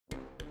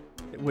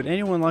Would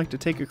anyone like to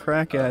take a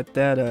crack at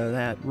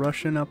that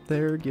Russian up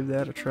there? Give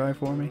that a try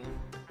for me.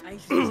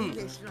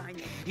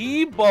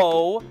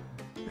 Ibo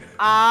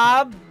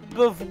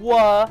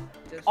Abvoir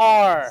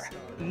R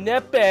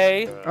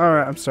Nepe.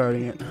 Alright, I'm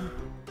starting it.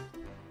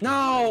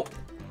 No!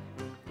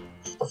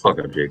 Fuck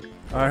up, Jake.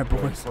 Alright,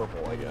 boys.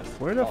 Purple, I guess.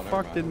 Where the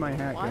fuck did my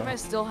hat go? Why am I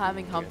still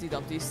having Humpty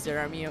Dumpty stare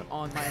at me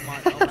on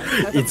my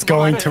It's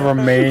going to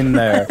remain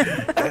there.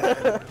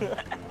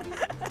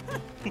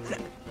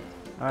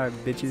 Alright,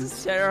 bitches.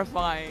 It's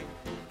terrifying.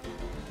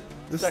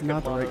 This is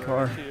not the right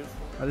car.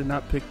 I did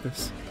not pick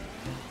this.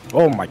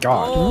 Oh my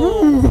god.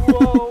 Oh,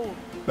 Whoa.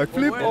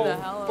 Backflip! where the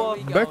hell are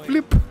we going?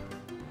 Backflip!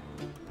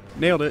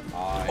 Nailed it.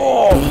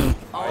 Oh!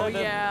 Oh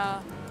yeah.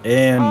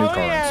 And new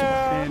cards.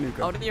 And new Oh, it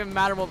card. didn't even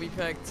matter what we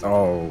picked.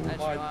 Oh. That's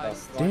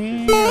nice.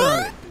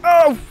 Damn!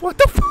 Oh, what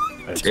the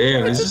fuck?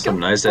 Damn, these are some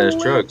nice ass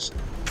trucks.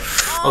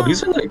 Oh,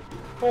 these are like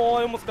Oh,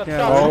 I almost got Yeah,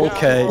 shot.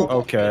 Okay,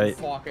 okay.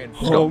 Fucking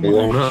just got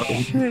blown up.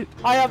 Shit.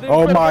 I have the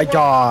Oh my incredible-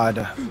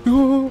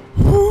 god.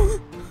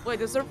 Wait,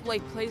 those are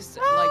like placed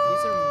like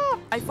these are.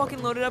 I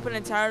fucking loaded up an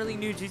entirely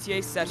new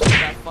GTA session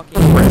that fucking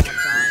time.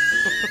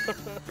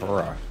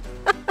 Bruh.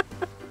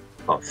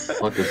 Oh,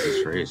 fuck is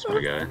this race,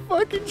 my guy?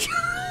 Fucking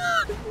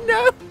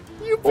no,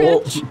 you Oh,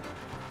 bitch!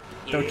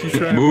 Don't you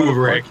try Move,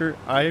 Rick. motherfucker.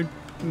 I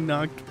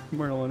knocked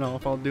Merlin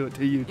off. I'll do it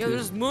to you Yo, too.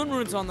 there's moon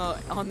runes on the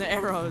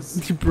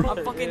arrows. Bro.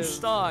 I'm fucking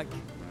stuck.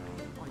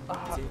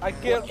 I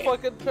can't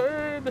fucking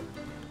turn.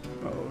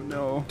 Oh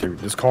no. Dude,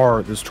 this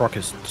truck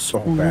is so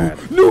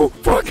bad. No,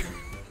 fuck!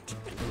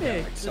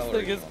 This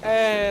thing is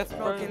ass, Bro,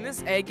 bro. can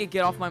this egg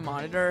get off my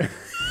monitor?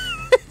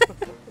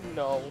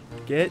 No.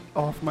 Get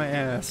off my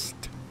ass.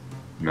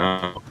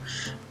 no.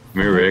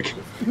 Come here, Rick.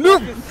 No!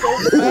 It's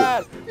so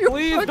bad.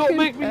 Please don't fucking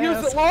make me use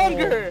it asshole.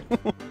 longer.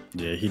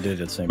 Yeah, he did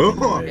the same thing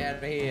to me. Get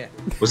out of here.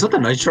 Was that the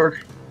night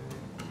shark?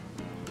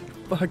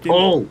 Fucking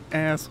Oh!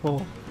 asshole.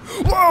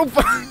 Whoa!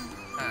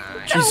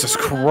 Fuck! Jesus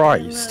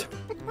Christ.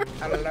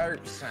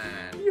 Alert sign.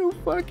 You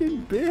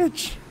fucking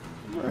bitch.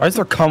 Why is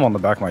there cum on the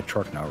back of my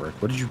truck now, Rick?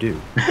 What did you do?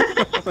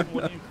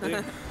 What do you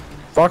think?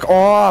 Fuck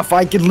off!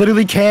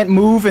 Literally can't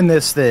move in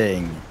this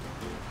thing.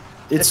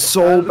 It's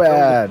so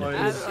bad.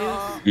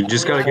 You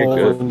just gotta get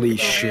good. Holy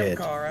shit.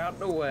 Car out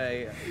the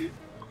way.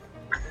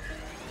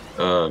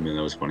 I mean,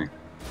 that was funny.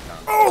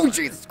 Oh,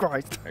 Jesus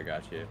Christ. I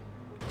got you.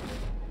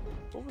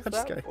 What was This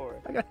that guy. for?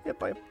 I got hit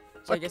by a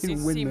So I guess you fucking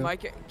see windmill.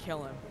 Mike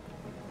kill him.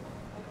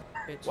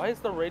 Bitch. Why is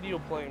the radio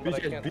playing but I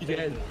can't see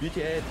it?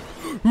 BJ.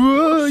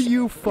 Whoa,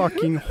 you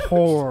fucking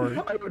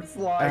whore. I would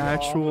fly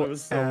Actual off. It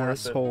was so worth it.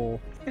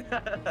 asshole.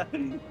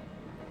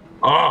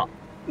 Ah!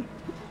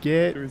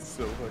 Get. It was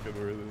so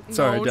fucking worth it.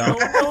 Sorry, no, Dom.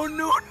 no,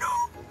 no,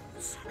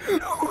 no,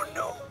 no,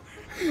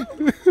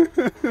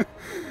 no.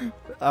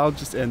 I'll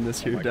just end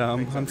this here,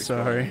 Dom. I'm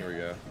sorry. Here we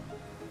go.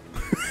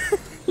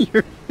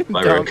 You're,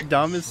 Bye, Dom, Rick.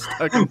 Dom is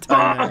stuck in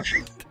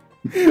timeout.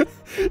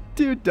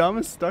 Dude, Dom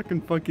is stuck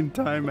in fucking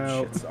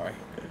timeout. Shit, sorry.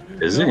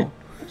 Is he?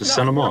 Just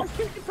send him off.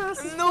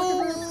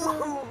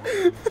 No!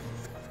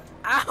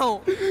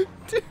 Ow!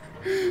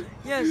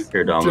 Yes.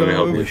 Here, Dom, let me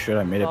help Holy you. shit,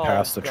 I made it Oh,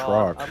 past the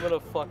God, truck. I'm gonna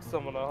fuck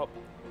someone up.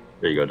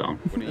 There you go, Dom.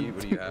 What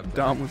do you have?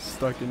 Dom was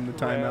stuck in the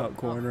timeout Oh,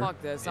 corner.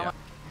 fuck this. Yeah.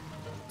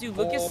 Dude,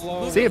 Lucas,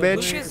 Oh, See ya,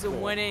 bitch. Lucas is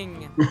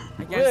winning Rick,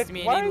 against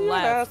me why and are he you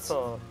an left.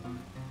 asshole?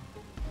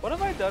 What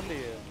have I done to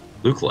you?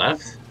 Luke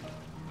left?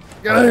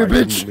 Get out of here, I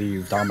didn't bitch!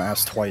 leave. Dom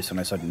asked twice and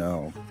I said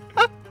no.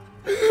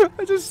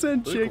 I just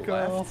sent Luke Jake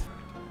left. off.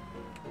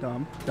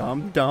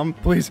 Dom,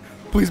 please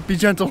be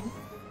gentle.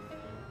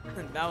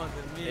 That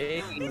wasn't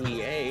me.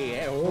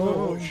 Hey,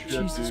 Oh, shit,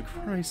 Jesus dude.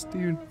 Christ,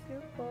 dude.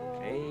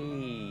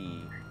 Hey.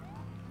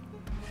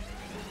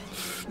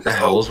 The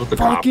hell is with the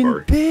cop Fucking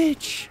car?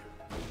 bitch!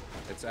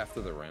 It's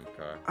after the ramp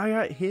car. I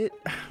got hit.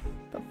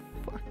 The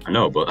fuck? I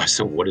know, but I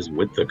said, what is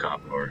with the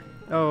cop car?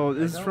 Oh,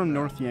 this is from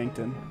North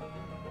Yankton.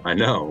 I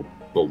know,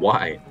 but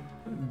why?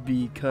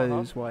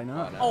 Because why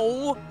not?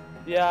 Oh!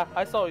 Yeah,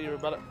 I saw you were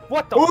about it.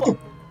 What the Oh! fuck?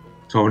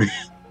 Tony.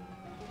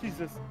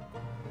 Jesus.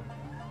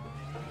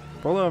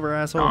 Pull over,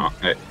 asshole.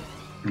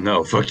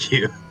 No, fuck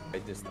you. I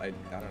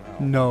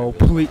don't know. No,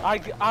 please.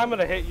 I'm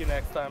gonna hit you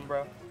next time,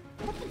 bro.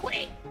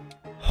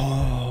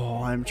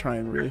 Oh, I'm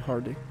trying really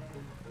hard to.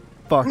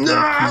 Fuck,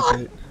 No! keep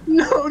it.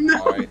 No, no,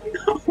 Alright.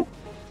 no.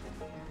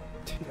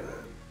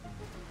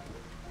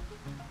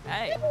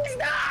 Hey!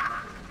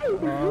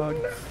 Dog.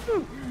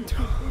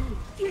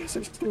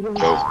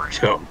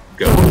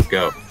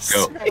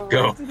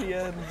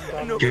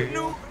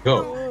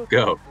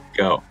 Go.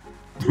 Go.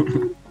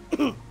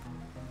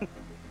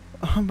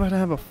 I'm about to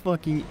have a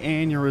fucking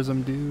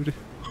aneurysm, dude.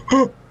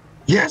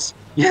 Yes.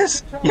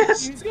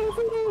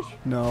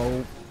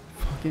 No.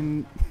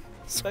 Fucking.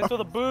 Thanks for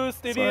the boost,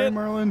 Sorry, idiot.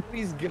 Merlin.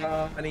 He's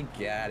gone. He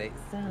got it.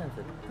 Son of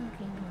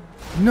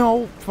a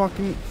No,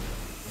 fucking.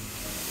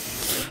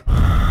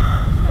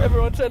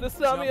 Everyone trying to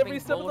stop me every Jumping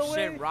step of the way.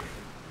 bullshit rock.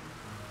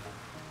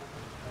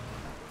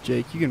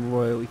 Jake, you can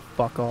royally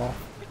fuck off.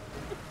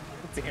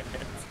 damn it.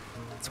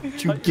 That's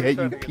what you get,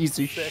 you piece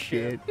of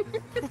shit.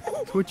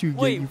 That's what you get,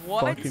 Wait, you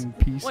what? fucking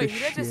piece Wait, of who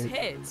did I just shit.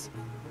 hit?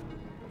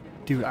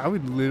 Dude, I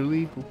would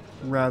literally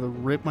rather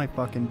rip my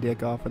fucking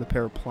dick off with a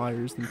pair of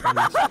pliers than play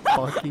this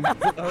fucking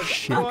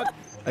shit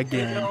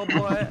again. No,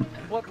 boy.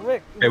 What,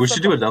 Rick? Hey, we It's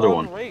should such do a another fun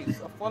one.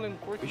 Race, a fun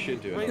and quirky We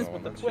should do race another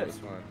with one. the That shit was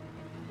twist.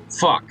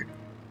 fun.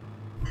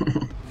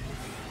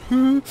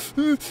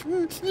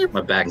 Fuck.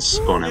 My back is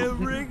spun out.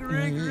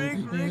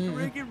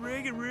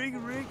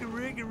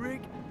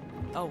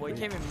 Oh, we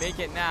can't even make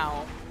it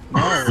now.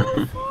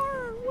 No.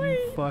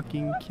 You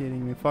fucking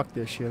kidding me? Fuck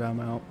this shit, I'm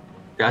out.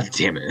 God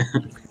damn it.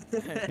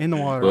 In the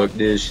water. Fuck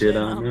this shit,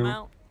 I'm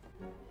out.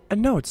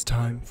 And now it's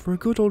time for a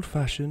good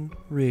old-fashioned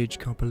rage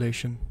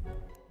compilation.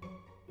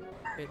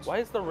 Bitch. Why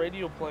is the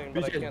radio playing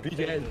but I can't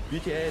see it?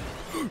 Beachhead.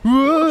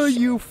 Whoa,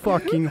 you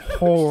fucking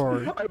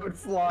whore. I would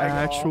fly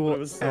Actual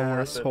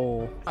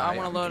asshole. I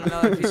want to load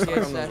another GTA Stuck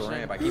on this session.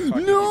 ramp. I keep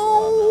fucking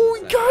No!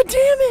 people up. God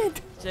damn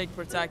it! Jake,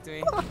 protect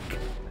me.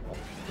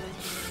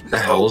 The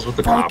hell is with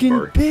the cop Fucking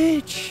car?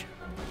 bitch!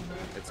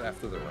 It's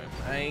after the ramp.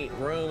 I ain't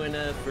room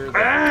enough for the.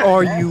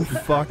 Are you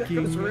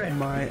fucking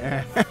my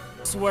ass?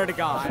 Swear to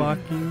God.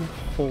 Fucking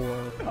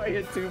whore. I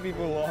hit 2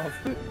 people off.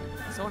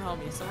 Someone help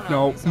me. Someone help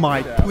No, me. Someone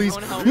Mike, Yeah. please.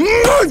 Someone help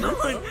me.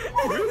 Someone.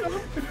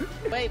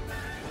 Wait.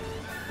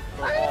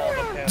 For all the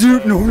cameras.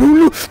 Dude, no, no,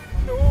 no.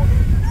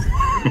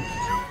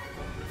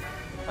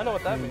 I know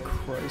what that means.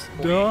 Christ.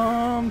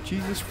 Dom,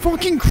 Jesus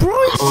fucking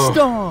Christ,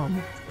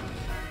 Dom.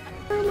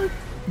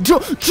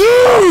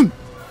 Dom!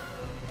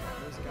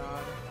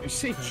 You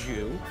say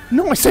Jew?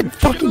 No, I said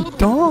fucking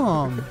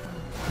Dom.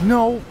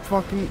 No,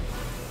 fucking.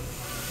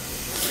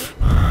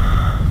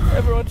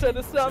 Everyone trying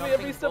to stop me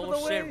every Jumping step of the way.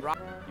 bullshit rock.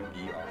 You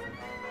eat off.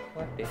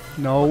 What the?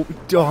 No,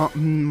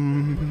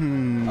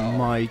 Dom.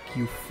 Mike,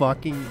 you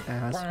fucking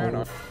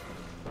asshole.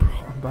 Bro,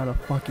 I'm about to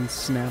fucking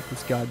snap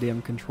this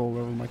goddamn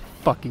controller over my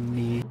fucking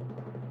knee.